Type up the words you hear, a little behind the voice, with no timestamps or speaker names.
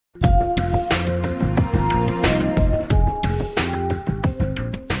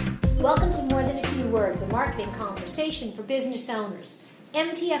marketing conversation for business owners.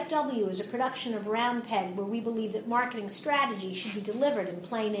 MTFW is a production of Round Peg, where we believe that marketing strategy should be delivered in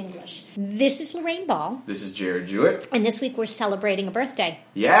plain English. This is Lorraine Ball. This is Jared Jewett. And this week we're celebrating a birthday.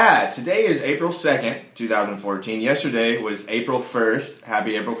 Yeah, today is April 2nd, 2014. Yesterday was April 1st.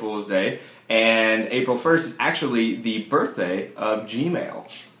 Happy April Fool's Day. And April 1st is actually the birthday of Gmail.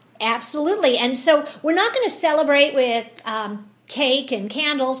 Absolutely. And so we're not going to celebrate with cake and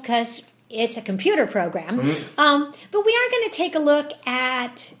candles because it's a computer program. Mm-hmm. But we are going to take a look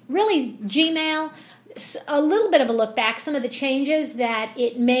at really Gmail, a little bit of a look back, some of the changes that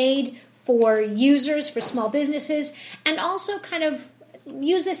it made for users, for small businesses, and also kind of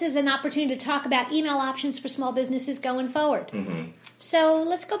use this as an opportunity to talk about email options for small businesses going forward. Mm-hmm. So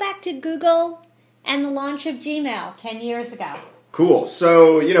let's go back to Google and the launch of Gmail 10 years ago. Cool.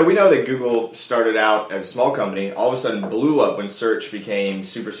 So, we know that Google started out as a small company, all of a sudden blew up when search became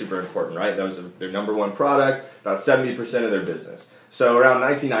super, super important, right? That was their number one product, about 70% of their business. So around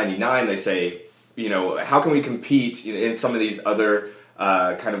 1999, they say, how can we compete in some of these other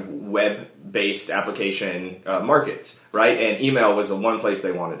kind of web-based application markets, right? And email was the one place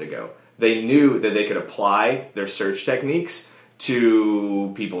they wanted to go. They knew that they could apply their search techniques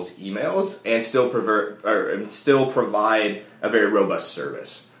to people's emails and still provide a very robust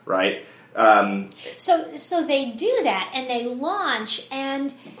service, right? So they do that, and they launch,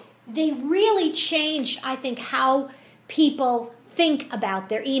 and they really change, I think, how people think about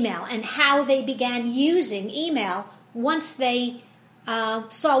their email and how they began using email once they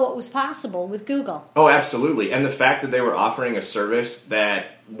saw what was possible with Google. Oh, absolutely. And the fact that they were offering a service that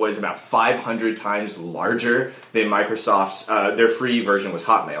was about 500 times larger than Microsoft's, their free version was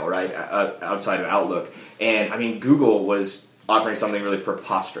Hotmail, right, outside of Outlook. And, Google was offering something really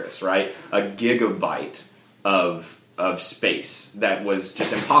preposterous, right? A gigabyte of space that was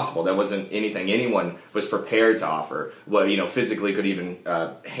just impossible. That wasn't anything anyone was prepared to offer, physically could even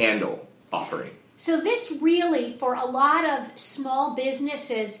handle offering. So this really, for a lot of small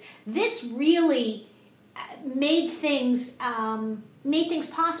businesses, this really made things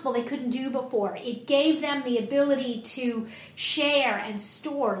possible they couldn't do before. It gave them the ability to share and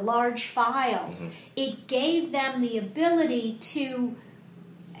store large files. Mm-hmm. It gave them the ability to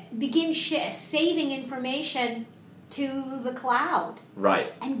begin saving information to the cloud.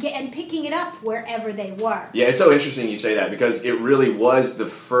 Right. And picking it up wherever they were. Yeah, it's so interesting you say that because it really was the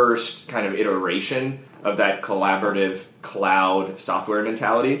first kind of iteration of that collaborative cloud software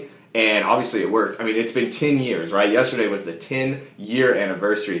mentality. And obviously it worked. It's been 10 years, right? Yesterday was the 10-year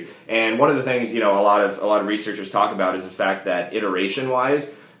anniversary. And one of the things, a lot of researchers talk about is the fact that iteration-wise,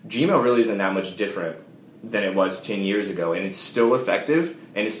 Gmail really isn't that much different than it was 10 years ago. And it's still effective,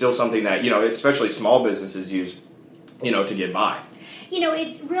 and it's still something that, especially small businesses use, to get by.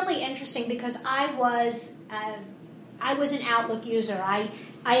 It's really interesting because I was an Outlook user. I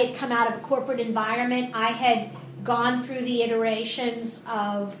had come out of a corporate environment. I had gone through the iterations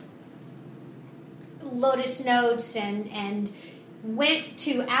of Lotus Notes and went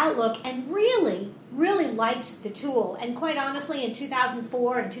to Outlook and really, really liked the tool. And quite honestly, in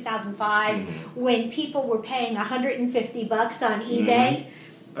 2004 and 2005, mm-hmm. when people were paying $150 on eBay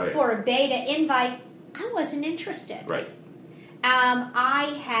for a beta invite, I wasn't interested. Right.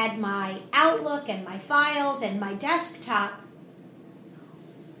 I had my Outlook and my files and my desktop,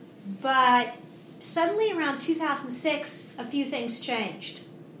 but suddenly around 2006, a few things changed.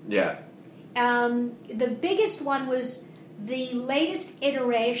 Yeah. The biggest one was the latest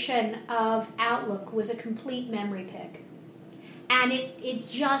iteration of Outlook was a complete memory pick. And it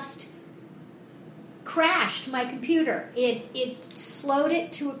just crashed my computer. It slowed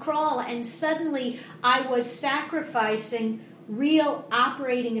it to a crawl, and suddenly I was sacrificing real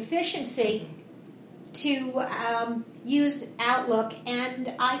operating efficiency to use Outlook,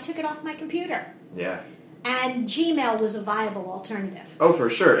 and I took it off my computer. Yeah. And Gmail was a viable alternative. Oh,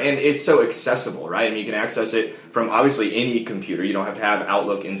 for sure. And it's so accessible, right? You can access it from obviously any computer. You don't have to have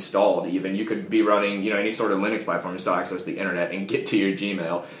Outlook installed even. You could be running, any sort of Linux platform and still access the internet and get to your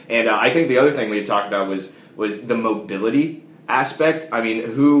Gmail. And I think the other thing we had talked about was the mobility aspect.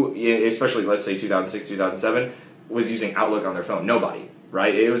 Who, especially let's say 2006, 2007, was using Outlook on their phone? Nobody,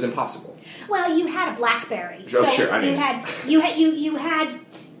 right? It was impossible. Well, you had a BlackBerry. Oh, so sure.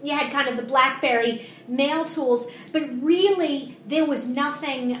 You had kind of the BlackBerry mail tools, but really there was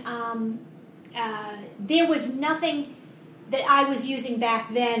nothing. There was nothing that I was using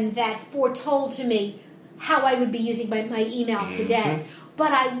back then that foretold to me how I would be using my email today. Mm-hmm.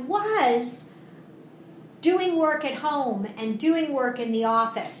 But I was doing work at home and doing work in the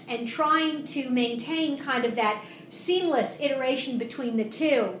office and trying to maintain kind of that seamless iteration between the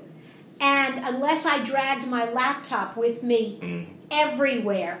two. And unless I dragged my laptop with me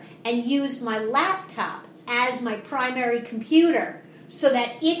everywhere and used my laptop as my primary computer so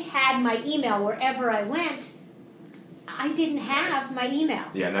that it had my email wherever I went, I didn't have my email.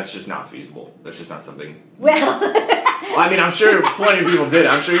 Yeah, and that's just not feasible. That's just not something... Well... Well, I mean, I'm sure plenty of people did.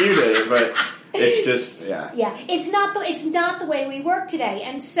 I'm sure you did it, but it's just, yeah. Yeah, it's not the way we work today.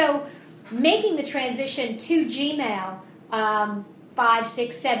 And so making the transition to Gmail 5,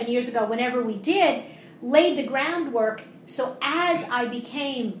 6, 7 years ago, whenever we did, laid the groundwork. So as I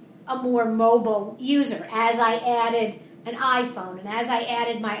became a more mobile user, as I added an iPhone and as I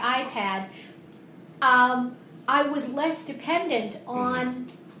added my iPad, I was less dependent on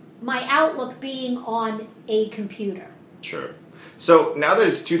my Outlook being on a computer. Sure. So now that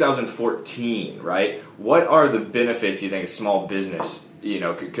it's 2014, right? What are the benefits you think a small business,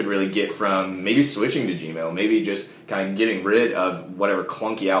 could really get from maybe switching to Gmail, maybe just kind of getting rid of whatever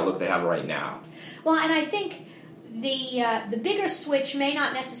clunky Outlook they have right now? Well, and I think the bigger switch may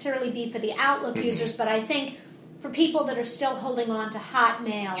not necessarily be for the Outlook users, but I think for people that are still holding on to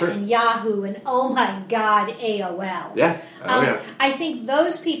Hotmail and Yahoo and, oh my God, AOL. Yeah. Yeah. I think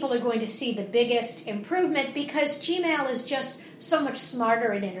those people are going to see the biggest improvement because Gmail is just so much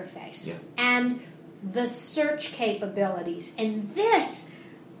smarter in interface. Yeah. And the search capabilities. And this,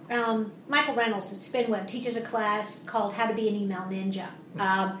 Michael Reynolds at SpinWeb teaches a class called How to Be an Email Ninja.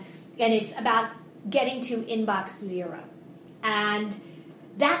 And it's about getting to inbox zero. And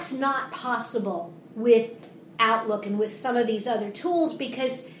that's not possible with Outlook and with some of these other tools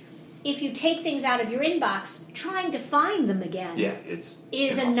because if you take things out of your inbox, trying to find them again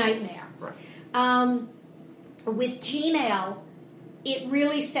is a nightmare. Right. With Gmail, it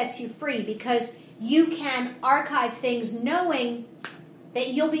really sets you free because you can archive things knowing that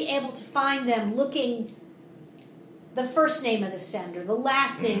you'll be able to find them looking the first name of the sender, the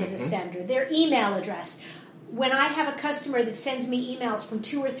last name of the sender, their email address. When I have a customer that sends me emails from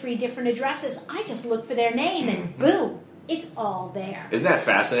 2 or 3 different addresses, I just look for their name and boom, it's all there. Isn't that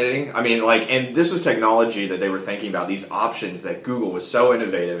fascinating? I mean, and this was technology that they were thinking about, these options that Google was so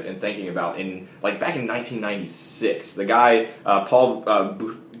innovative in thinking about back in 1996. The guy, Paul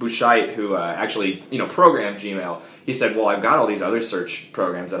Buchheit, who actually, programmed Gmail, he said, well, I've got all these other search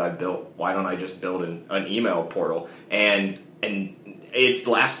programs that I've built. Why don't I just build an email portal? And it's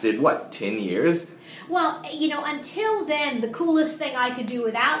lasted, 10 years? Well, until then, the coolest thing I could do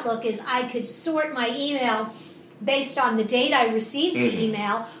with Outlook is I could sort my email based on the date I received the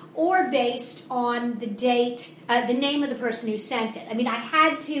email or based on the date, the name of the person who sent it. I mean, I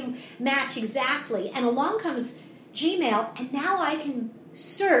had to match exactly. And along comes Gmail, and now I can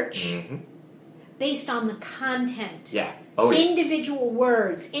search based on the content. Yeah. Individual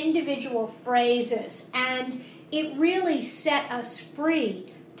words, individual phrases. And it really set us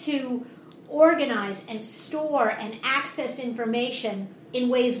free to organize and store and access information in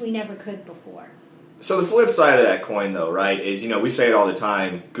ways we never could before. So the flip side of that coin, though, right, is, we say it all the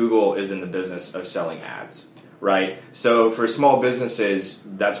time, Google is in the business of selling ads, right? So for small businesses,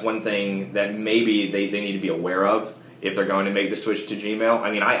 that's one thing that maybe they need to be aware of if they're going to make the switch to Gmail.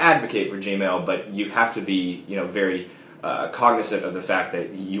 I mean, I advocate for Gmail, but you have to be, very cognizant of the fact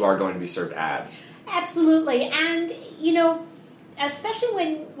that you are going to be served ads. Absolutely. And,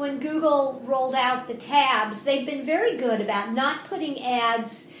 especially when Google rolled out the tabs, they've been very good about not putting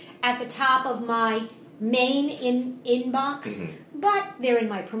ads at the top of my main inbox, but they're in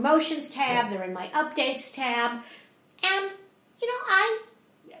my promotions tab, they're in my updates tab, and,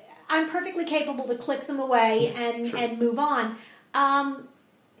 I'm perfectly capable to click them away and move on.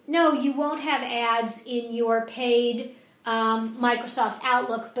 No, you won't have ads in your paid Microsoft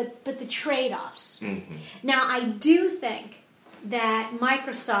Outlook, but the trade-offs. Now, I do think that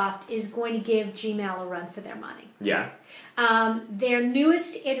Microsoft is going to give Gmail a run for their money. Yeah. Their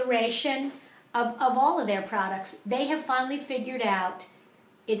newest iteration of all of their products, they have finally figured out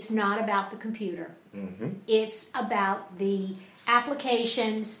it's not about the computer. It's about the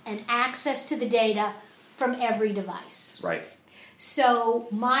applications and access to the data from every device. Right. So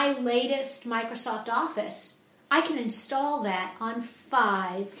my latest Microsoft Office, I can install that on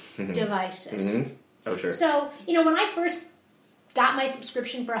 5 devices. Oh, sure. So, when I first got my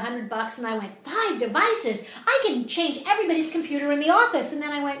subscription for $100 and I went, 5 devices? I can change everybody's computer in the office. And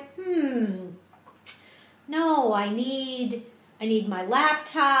then I went, no, I need my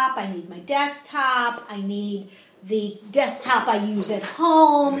laptop, I need my desktop, I need the desktop I use at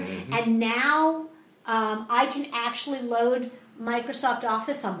home, and now I can actually load Microsoft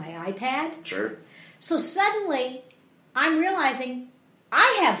Office on my iPad. Sure. So suddenly, I'm realizing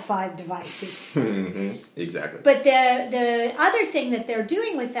I have 5 devices. Exactly. But the other thing that they're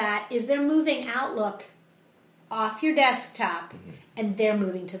doing with that is they're moving Outlook off your desktop and they're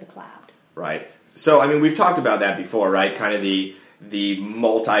moving to the cloud. Right. So, I mean, we've talked about that before, right? Kind of the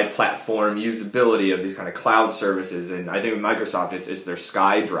multi-platform usability of these kind of cloud services. And I think with Microsoft, it's their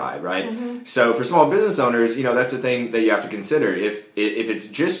SkyDrive, right? So for small business owners, that's a thing that you have to consider. If it's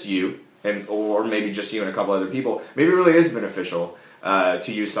just you, or maybe just you and a couple other people, maybe it really is beneficial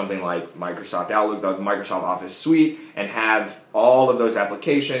to use something like Microsoft Outlook, the Microsoft Office suite, and have all of those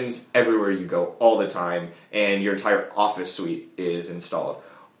applications everywhere you go all the time, and your entire Office suite is installed.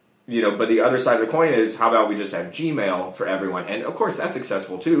 But the other side of the coin is, how about we just have Gmail for everyone? And of course, that's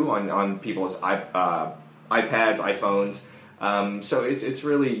accessible too on people's iPads, iPhones. So it's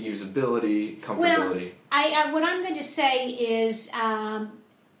really usability, comfortability. Well, what I'm going to say is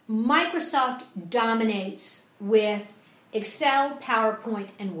Microsoft dominates with Excel,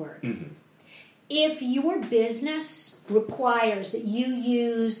 PowerPoint, and Word. If your business requires that you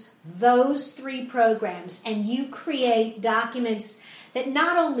use those 3 programs and you create documents that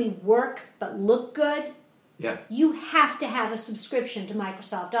not only work but look good, you have to have a subscription to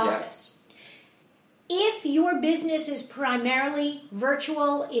Microsoft Office. If your business is primarily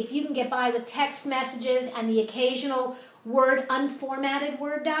virtual, if you can get by with text messages and the occasional unformatted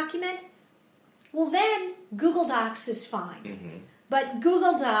Word document, well then Google Docs is fine. But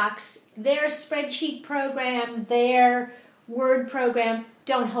Google Docs, their spreadsheet program, their Word program,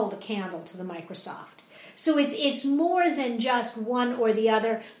 don't hold a candle to the Microsoft. So it's more than just one or the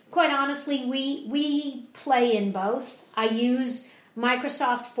other. Quite honestly, we play in both. I use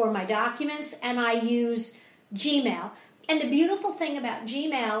Microsoft for my documents, and I use Gmail. And the beautiful thing about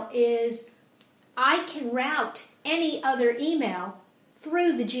Gmail is I can route any other email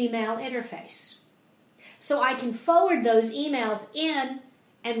through the Gmail interface. So I can forward those emails in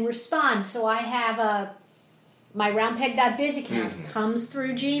and respond. So I have my roundpeg.biz account comes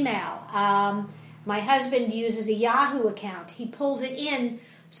through Gmail. My husband uses a Yahoo account. He pulls it in.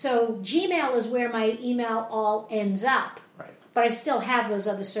 So Gmail is where my email all ends up. Right. But I still have those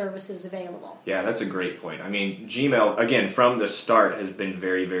other services available. Yeah, that's a great point. I mean, Gmail, again, from the start has been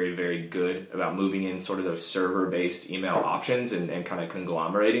very, very, very good about moving in sort of those server-based email options and kind of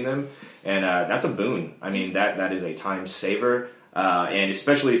conglomerating them. And that's a boon. I mean, that is a time saver. And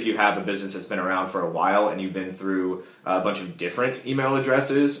especially if you have a business that's been around for a while and you've been through a bunch of different email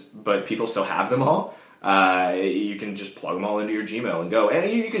addresses, but people still have them all, you can just plug them all into your Gmail and go.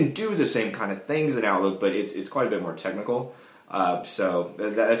 And you can do the same kind of things in Outlook, but it's quite a bit more technical. So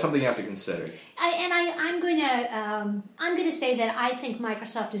that's something you have to consider. I'm going to say that I think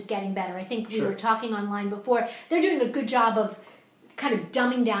Microsoft is getting better. I think we were talking online before. They're doing a good job of kind of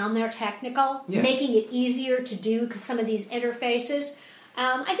dumbing down their technical, making it easier to do some of these interfaces.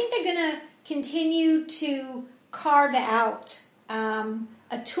 I think they're going to continue to carve out a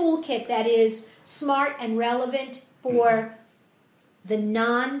toolkit that is smart and relevant for the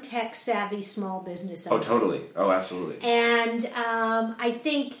non-tech savvy small business owner. Oh, totally. Oh, absolutely. And I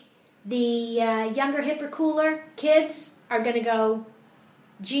think the younger, hipper, cooler kids are going to go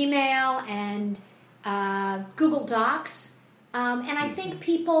Gmail and Google Docs. And I think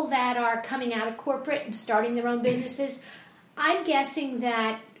people that are coming out of corporate and starting their own businesses, I'm guessing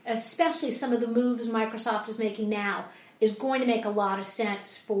that especially some of the moves Microsoft is making now is going to make a lot of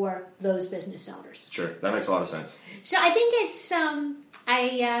sense for those business owners. Sure, that makes a lot of sense. So I think it's,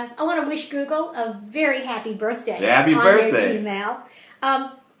 I want to wish Google a very happy birthday. Yeah, happy birthday. Their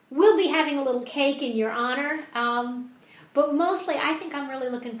Gmail. We'll be having a little cake in your honor. But mostly, I think I'm really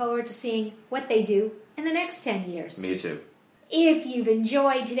looking forward to seeing what they do in the next 10 years. Me too. If you've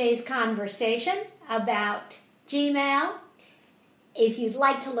enjoyed today's conversation about Gmail, if you'd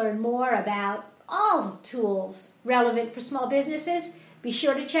like to learn more about all tools relevant for small businesses, be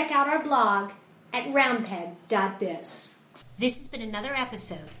sure to check out our blog at roundpeg.biz. This has been another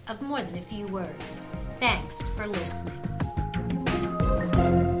episode of More Than a Few Words. Thanks for listening.